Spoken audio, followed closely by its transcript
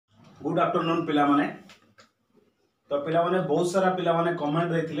Good afternoon पिला माने। तो पिला माने बहुत सारा पिला माने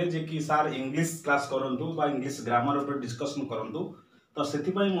कमेंट देथिले जे कि सर इंग्लिश क्लास करंतु बा इंग्लिश ग्रामर ऊपर डिस्कशन करंतु। तो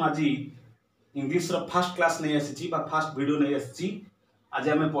सेति पई मु आज इंग्लिश रो फर्स्ट क्लास नै आसीची बा फर्स्ट वीडियो नै आसीची। आज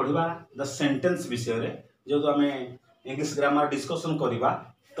हमें पढिबा द सेंटेंस विषय रे जो तो हमें इंग्लिश ग्रामर डिस्कशन करिबा।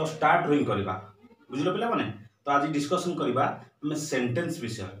 तो स्टार्ट ड्राइंग करिबा बुझिलो पिला माने। तो आज डिस्कशन करिबा हमें सेंटेंस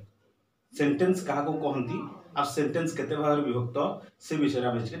विषय। सेंटेंस कहा को कहंती आ सेंटेंस केते भाग विभक्त से विषय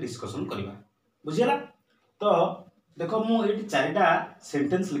हम डिस्कशन करिबा बुझिला। तो देखो मु एटी चारिटा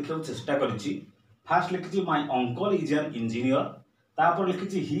सेंटेंस लिखियो चेष्टा करिछि। First लिखिछि my uncle is an engineer, तापर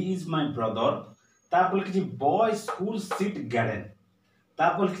लिखिछि ही इज माय ब्रदर, तापर लिखिछि बॉय स्कूल सीट गार्डन,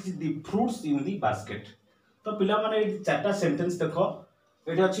 तापर लिखिछि the fruits in the basket. तो पिला माने एटी चारटा सेंटेंस देखो।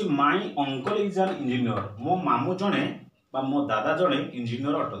 एटी अछि my uncle is an engineer, मो मामू जणे बा मो दादा जणे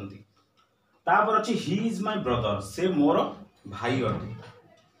इंजीनियर अटंती। तापर अछि ही इज माय ब्रदर, से मोर भाई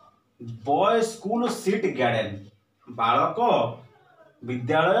अटे। बॉय स्कूल सीट गार्डन, बालक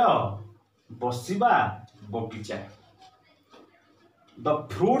विद्यालय बसिबा बगीचा। द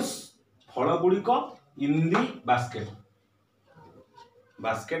फ्रूट्स, फल गुड़िक इन दी बास्केट,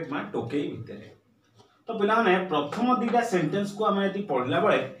 बास्केट मा टोकेई भितर। तो पिला माने प्रथम दीटा सेंटेंस को आमे यदि पढ़ला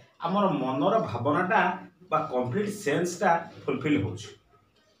बेले हमर मनर भावनाटा बा कंप्लीट सेंस टा फुलफिल होछ।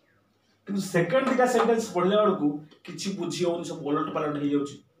 किंतु सेकंड दीटा सेंटेंस पढ़ला बेलकू किछि बुझी होउन, सब उलट पालट हो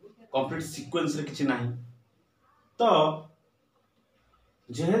जाउछ, कंप्लीट सीक्वेंस रे किछि नाही। तो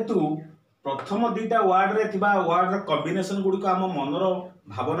जेहेतु प्रथम दीटा वर्ड रे थिबा वर्ड रे कॉम्बिनेशन गुडी को हम मनर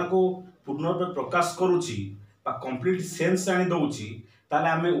भावना को पूर्ण रूप प्रकाश करूची बा कंप्लीट सेंस आनी दउची, ताले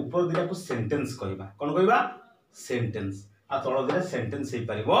हमें ऊपर दीटा को सेंटेंस कहबा। कोन कहबा? सेंटेंस। आ तळ दीटा सेंटेंस हे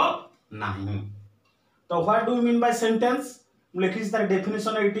परिबो नाही। तो what do you mean by sentence? लिखिस तार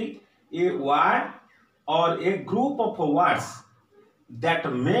definition eighty a word or a group of words that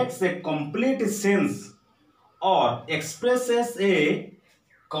makes a complete sense or expresses a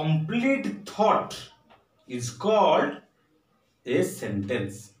complete thought is called a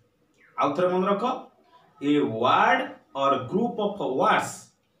sentence. आउथरे मन रखो, a word or group of words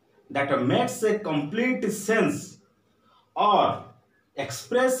that makes a complete sense or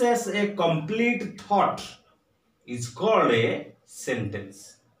expresses a complete thought is called a sentence.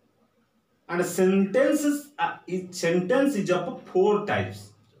 And sentence is of four types.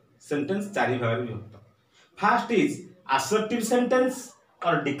 Sentence चारि भाग विभक्त. First is assertive sentence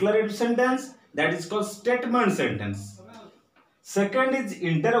or declarative sentence, that is called statement sentence. Second is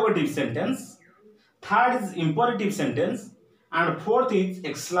interrogative sentence. Third is imperative sentence, and fourth is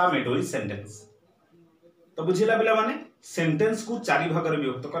exclamatory sentence. तो बुझिला पिला माने sentence को चारि भाग रे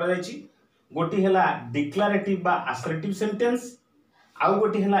विभक्त करा जायछि। गोटी हला डिक्लेरेटिव बा assertive sentence, आउ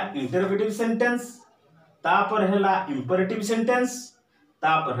गोटी हला इंटरोगेटिव सेंटेंस, तापर हला इंपेरेटिव सेंटेंस,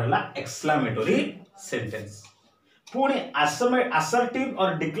 तापर हला एक्सक्लेमेटरी सेंटेंस। पुणी असर्टिव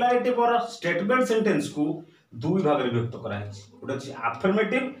और डिक्लेरेटिव और स्टेटमेंट सेंटेंस को दुई भाग रे विभक्त करा है। गोटे अछि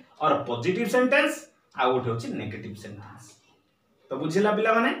अफर्मेटिव और पॉजिटिव सेंटेंस, आ गोटे अछि नेगेटिव सेंटेंस। तो बुझिला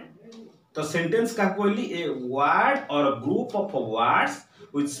पिला माने। तो सेंटेंस का कहली ए वर्ड और group of words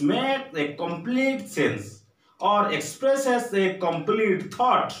which make a complete sense or expresses a complete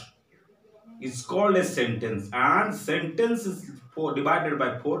thought is called a sentence. And sentence is divided by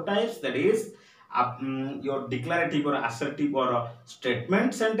four types, that is your declarative or assertive or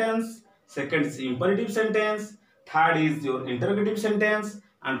statement sentence, second is imperative sentence, third is your interrogative sentence,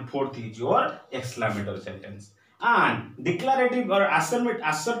 and fourth is your exclamatory sentence. And declarative or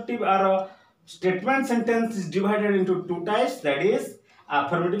assertive or statement sentence is divided into two types, that is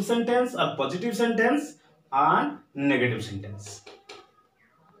affirmative sentence or positive sentence and negative sentence.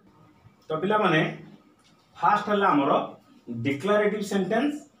 तो पिला माने first हला हमरो declarative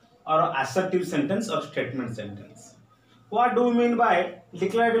sentence और assertive sentence or statement sentence. What do you mean by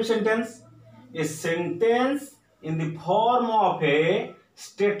declarative sentence? A sentence in the form of a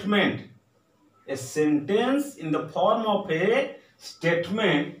statement. A sentence in the form of a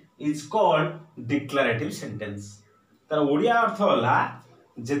statement is called declarative sentence. तार ओडिया अर्थ हला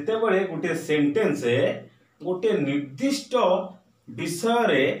जेते बळे गुटे sentence गोटे निर्दिष्ट विषय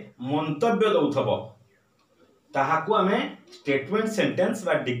रे मंतव्य दउथबो, ताहाकू हमें statement sentence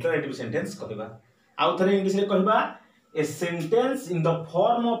बा declarative sentence कहबा। आउ थरे इंग्लिश रे कहबा a sentence in the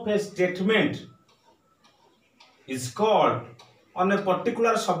form of A statement is called on a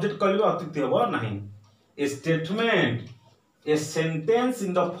particular subject कहबा अतिथि होबो नाही। ए statement, a sentence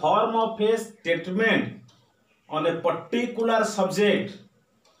in the form of A statement on a particular subject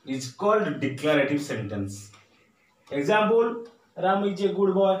is called declarative sentence. Example, Ram is a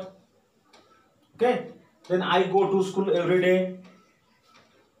good boy. Okay, then I go to school every day.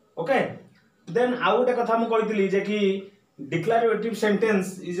 Okay then आउ गोटे कथा मु कहितली जे कि declarative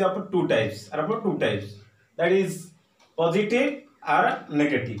sentence is of two types that is positive और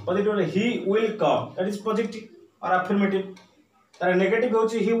negative positive he will come that is positive और affirmative तार negative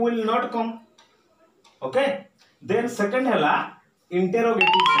होची he will not come okay then second हला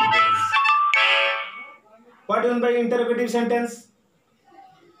interrogative sentence what do mean by interrogative sentence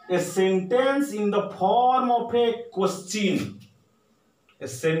a sentence in the form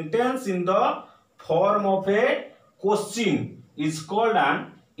of a question is called an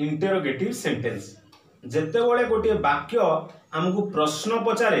interrogative sentence जेते बळे गोटे वाक्य हमकु प्रश्न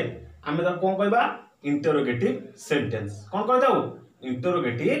पचारे आमे त कोन कहबा इंटरोगेटिव सेंटेंस कोन कहि दाउ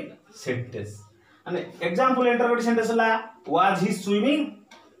इंटरोगेटिव सेंटेंस अने example interrogative sentence La was he swimming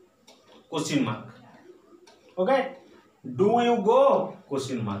question mark okay do you go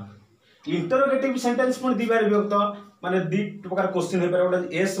question mark interrogative sentence पण दिबार विभक्त माने दी प्रकार क्वेश्चन हे पारे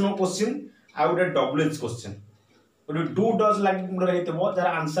गोटे यस नो क्वेश्चन आ गोटे डब्ल्यूएच क्वेश्चन गोटे डू डज लागि मुंड रहितबो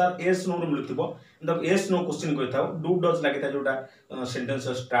जरा आंसर यस नो रे मिलतिबो the yes no question कहिताउ do does लागि ता जोटा सेंटेंस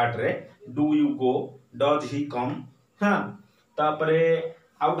स्टार्ट रे do you go does he कम हां तापरे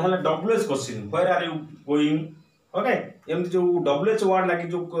आउट हला WH question where are you going okay M जो डब्ल्यूएच वर्ड लागि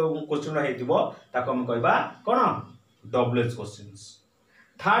जो क्वेश्चन रहितबो ताको हम कहबा कोन WH questions.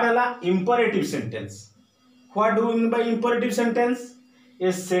 Third है imperative sentence. What do you mean by imperative sentence?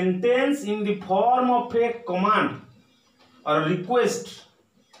 A sentence in the form of a command or request,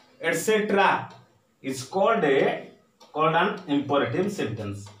 etc. is called an imperative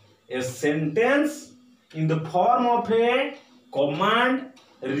sentence. A sentence in the form of a command,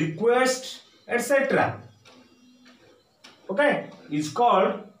 request, etc. Okay, is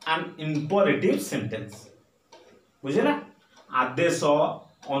called an imperative sentence. बुझेला आदेश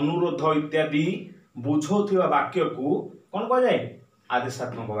अनुरोध इत्यादि बुझौथिबा वाक्य को कोन कह जाय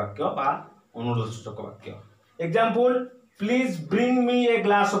आदेशात्मक वाक्य बा अनुरोध सूचक वाक्य example please bring me a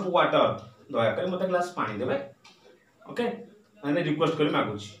glass of water दया कर मते ग्लास पानी देबे ओके माने रिक्वेस्ट करी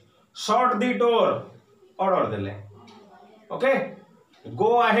मागुची शट द डोर ऑर्डर देले ओके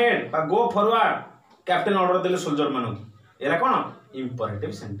गो अहेड बा गो फॉरवर्ड कैप्टन ऑर्डर देले सोल्जर मानु एरा कोन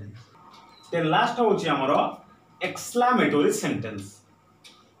इंपरेटिव सेंटेंस देन लास्ट होची हमरो exclamatory sentence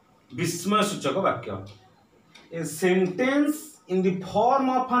विस्मय सूचक वाक्य a sentence in the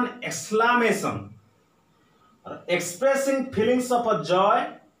form of an exclamation or expressing feelings of a joy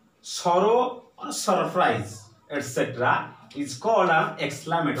sorrow or surprise etc is called an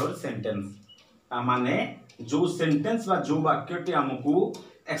exclamatory sentence माने जो sentence बा जो वाक्यटी हमकु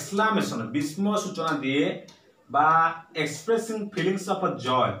exclamation विस्मय सूचना दिए बा expressing feelings of a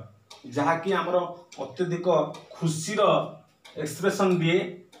joy जहा कि हमरो अत्यधिक खुशी रो एक्सप्रेशन दिए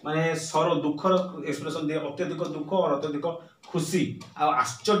माने सरो दुख रो एक्सप्रेशन दिए अत्यधिक दुख और अत्यधिक खुशी आ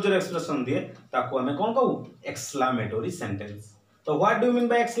आश्चर्य एक्सप्रेशन दिए ताको हमें कोन कहू एक्सक्लेमेटरी सेंटेंस तो what do you mean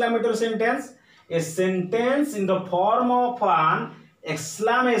by exclamatory sentence a sentence in the form of an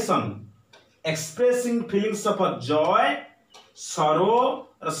exclamation expressing feelings of Joy सरो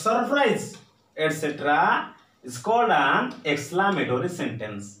और surprise etcetera is called an exclamatory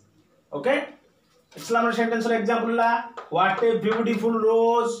sentence okay exclamatory sentence row example La what a beautiful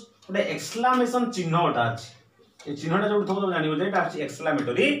रोज ओटे exclamation चिन्ह ओटा अछि ए चिन्हटा जो थो जानिबो जे एटा अछि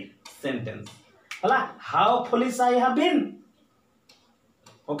exclamatory sentence हला how foolish I have been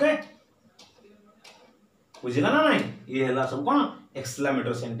okay बुझिला ना नहीं ये हला सब कोन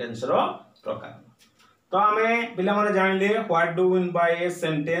एक्सक्लेमेटरी सेंटेंस रो प्रकार तो हमें पिला माने जानले what do mean by a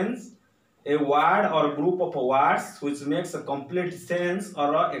sentence a word or group of words which makes a complete sense or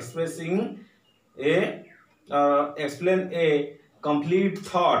expressing a explain a complete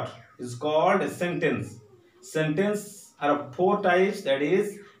thought is called a sentence. Sentence are of four types, that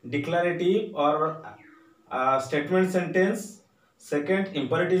is declarative or statement sentence, second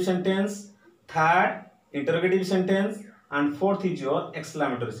imperative sentence, third interrogative sentence, and fourth is your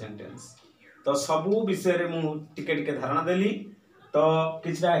exclamatory sentence. तो सबू विषय रे मु टिके टिके धारणा देली तो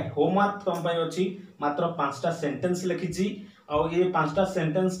किछरा homework तुम पई अछि मात्र 5टा सेंटेंस लिखिछि और ये 5टा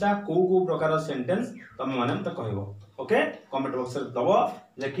सेंटेंस टा को प्रकार सेंटेंस तुम माने त कहबो ओके कमेंट बॉक्स रे दबो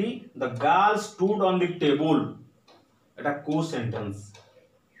जे कि the girl stood on the table एटा को सेंटेंस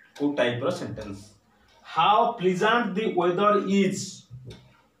को type row sentence how pleasant the weather is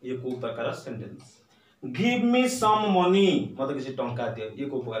ये को प्रकार sentence give me some money मते किछि टंका दियो ये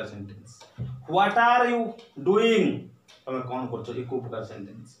को प्रकार sentence what are you doing तमे कोन करछो ई को प्रकार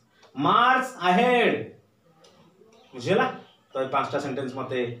सेंटेंस मार्च अहेड बुझेला तो 5टा सेंटेंस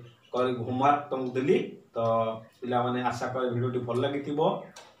मते कर होमवर्क तुम देली तो पिला माने आशा कर वीडियोटी भल लागिथिबो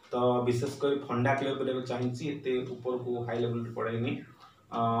तो विशेष कर फंडा क्लियर करे चाहिछि एते ऊपर को हाई लेवल रे पढाइनी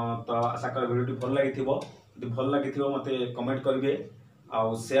तो आशा कर वीडियो भल लगी भल लगी मते कमेंट करेंगे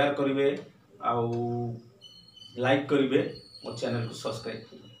आउ शेयर करेंगे आउ लाइक करेंगे मो चैनल को सब्सक्राइब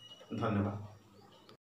करेंगे। धन्यवाद।